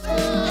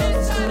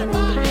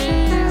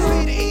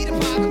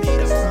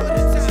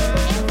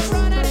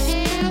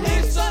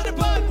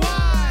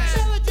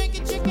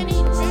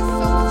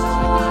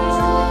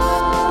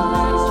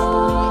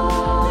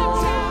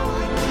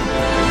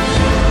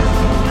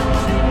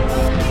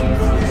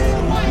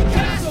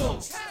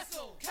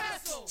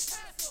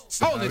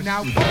it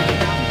now.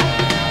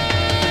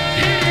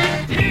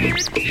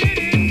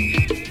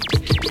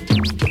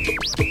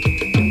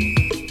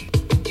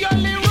 Yo,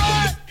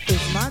 Leroy!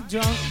 It's my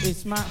junk,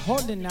 it's my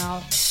holding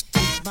out,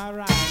 it's my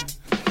ride.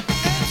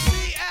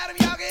 MC Adam,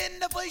 y'all getting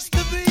the place to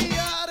be.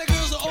 The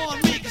girls are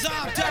on me, cause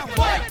I'm down with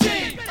my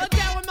team. I'm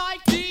down with my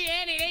team,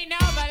 and it ain't no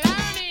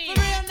baloney. For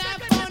real,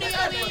 not phony,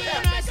 I'll be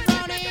a nice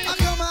phony. I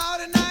come out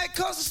at night,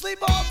 cause I sleep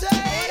all day.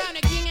 But I'm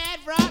the king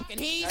of rock, and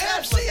he's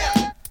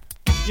MCA.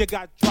 You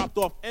got dropped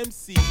off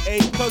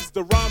MCA, cause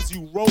the rhymes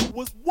you wrote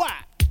was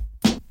whack.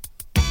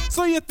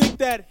 So you think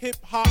that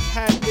hip-hop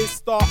had its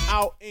start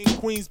out in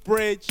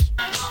Queensbridge?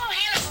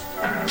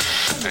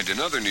 And in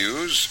other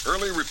news,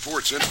 early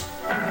reports in...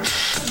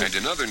 And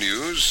in other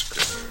news...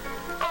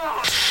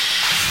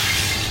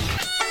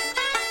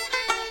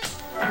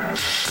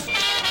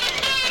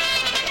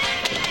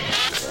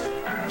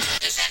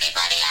 Is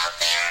anybody out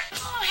there?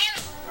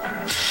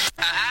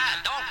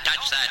 Don't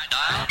touch that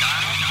dial.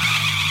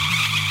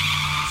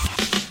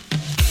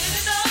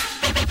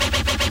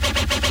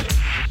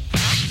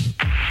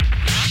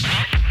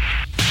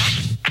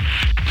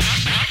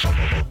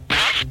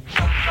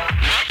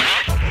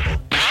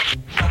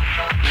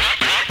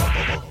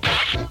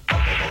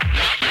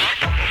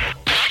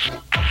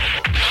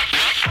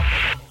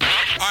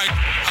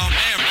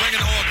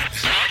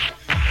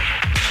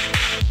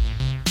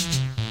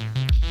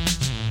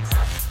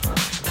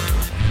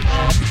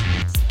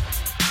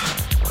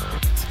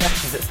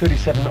 At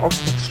 37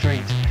 Oxford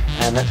Street,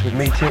 and that's with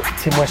me,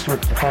 Tim Westwood,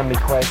 the Family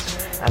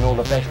Quest, and all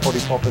the best body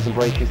poppers and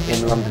breakers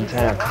in London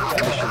town.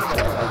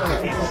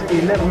 It's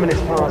 11 minutes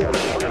past.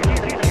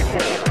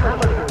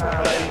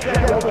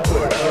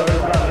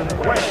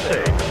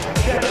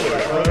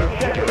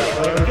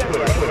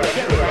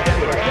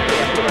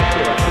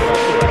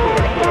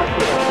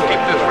 Keep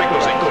this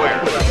frequency clear.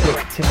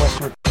 Tim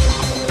Westwood.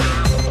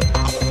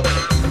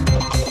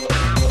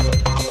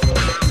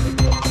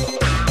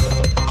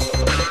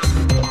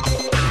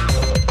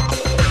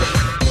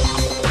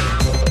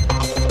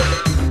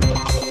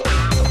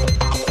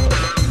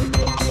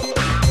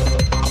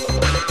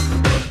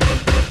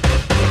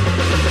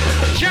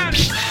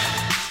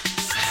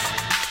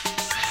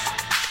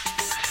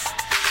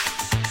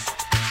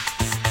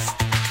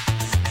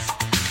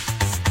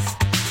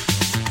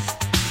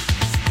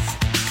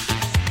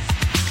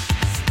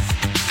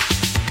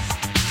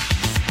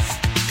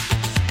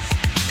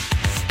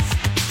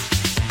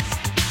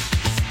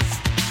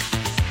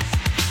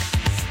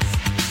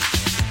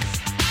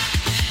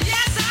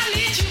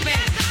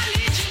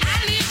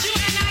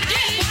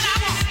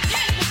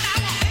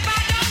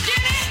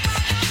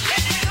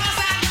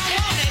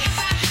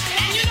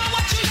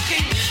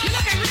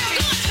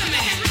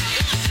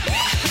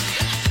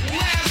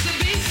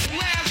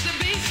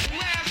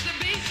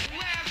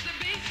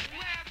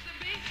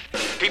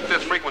 Keep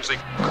this frequency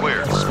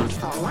clear.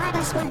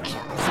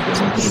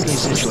 Conveniently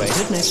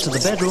situated next to the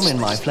bedroom in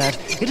my flat,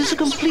 it is a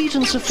complete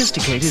and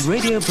sophisticated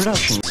radio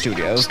production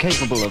studio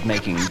capable of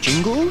making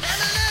jingles.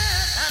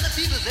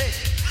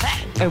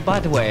 Oh, by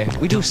the way,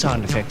 we do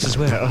sound effects as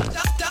well.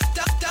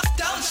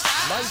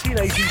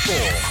 1984.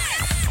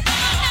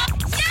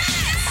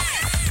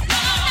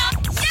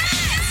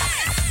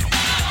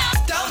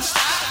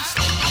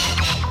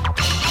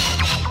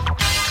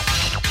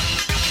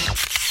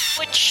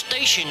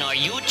 Are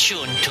you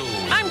tuned to?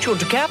 I'm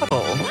tuned to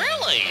Capital.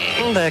 Really?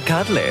 They're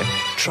cuddly.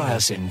 Try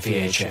us in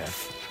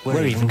VHF.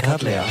 We're even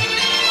cuddlier.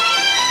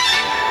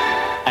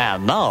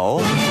 And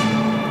now,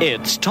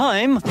 it's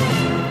time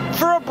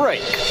for a break.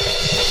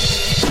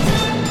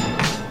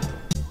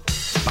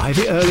 By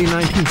the early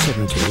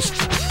 1970s,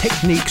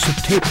 techniques of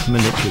tape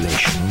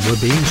manipulation were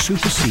being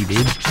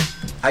superseded.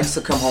 I used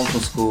to come home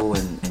from school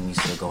and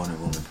used to go in the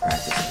room and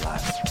practice a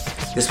lot.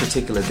 This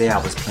particular day I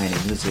was playing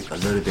the music a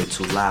little bit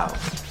too loud.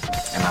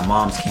 And my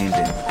mom's came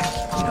and,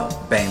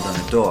 banged on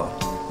the door.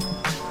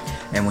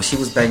 And when she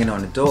was banging on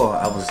the door,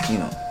 I was,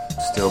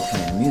 still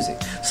playing the music.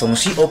 So when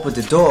she opened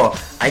the door,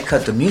 I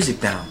cut the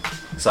music down.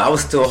 So I was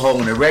still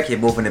holding the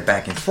record, moving it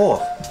back and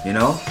forth,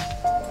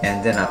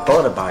 And then I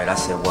thought about it. I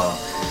said, well,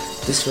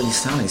 this really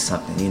sounded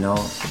something,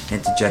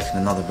 interjecting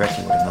another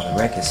record with another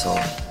record. So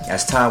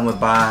as time went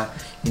by,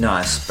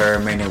 I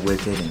experimented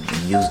with it and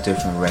used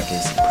different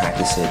records and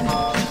practiced it, and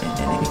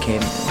it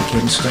became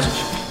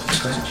scratch.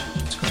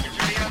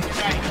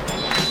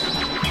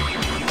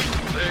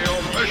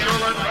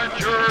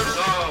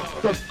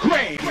 The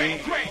great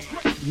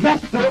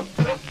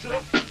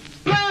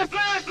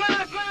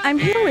I'm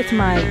here with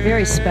my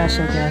very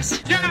special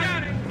guest.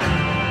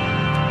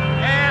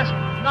 Ask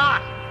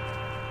not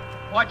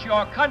what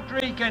your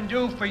country can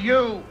do for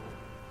you.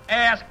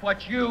 Ask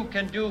what you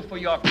can do for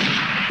your country.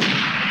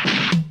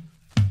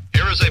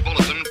 Here is a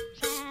bulletin.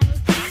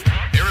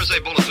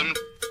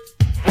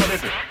 What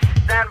is it?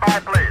 Stand by,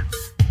 please.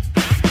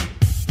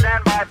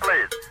 Stand by,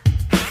 please.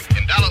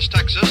 In Dallas,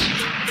 Texas.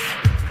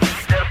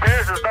 It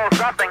appears as though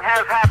something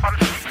has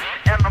happened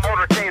in the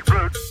motorcade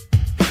route.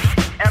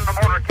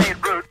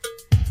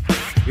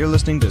 You're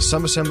listening to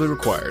Some Assembly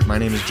Required. My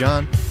name is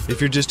John.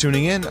 If you're just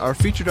tuning in, our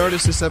featured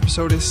artist this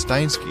episode is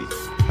Steinski.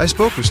 I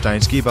spoke with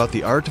Steinski about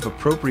the art of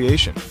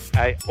appropriation.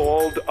 I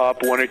called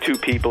up one or two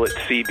people at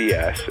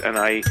CBS, and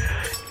I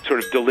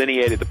sort of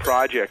delineated the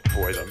project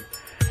for them.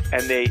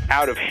 And they,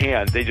 out of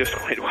hand, they just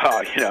went,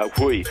 wow,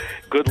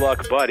 good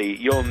luck, buddy.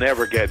 You'll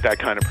never get that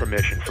kind of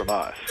permission from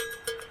us.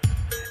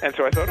 And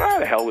so I thought,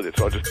 the hell with it,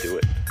 so I'll just do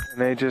it.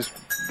 And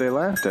they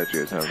laughed at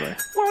you, it sounds like.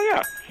 Well,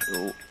 yeah.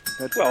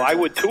 Well, I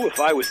would too if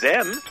I was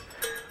them.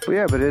 Well,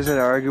 yeah, but isn't it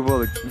arguable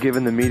that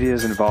given the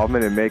media's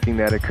involvement in making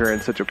that occur in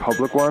such a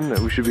public one, that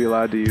we should be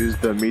allowed to use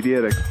the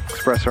media to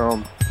express our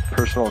own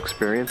personal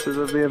experiences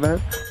of the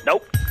event?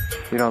 Nope.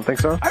 You don't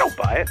think so? I don't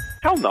buy it.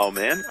 Hell no,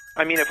 man.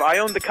 I mean, if I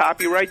owned the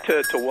copyright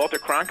to Walter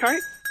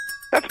Cronkite,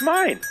 that's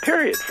mine,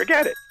 period.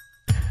 Forget it.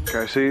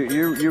 Okay, so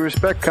you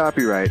respect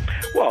copyright.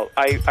 Well,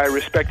 I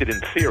respect it in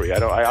theory.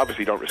 I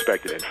obviously don't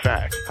respect it in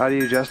fact. How do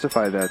you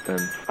justify that,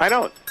 then? I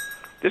don't.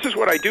 This is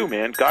what I do,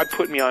 man. God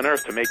put me on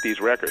earth to make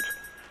these records.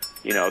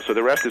 So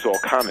the rest is all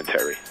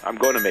commentary. I'm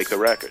going to make the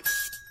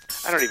records.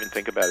 I don't even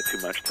think about it too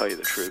much, to tell you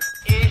the truth.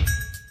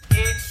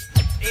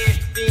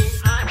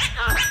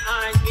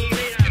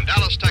 In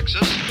Dallas,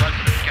 Texas,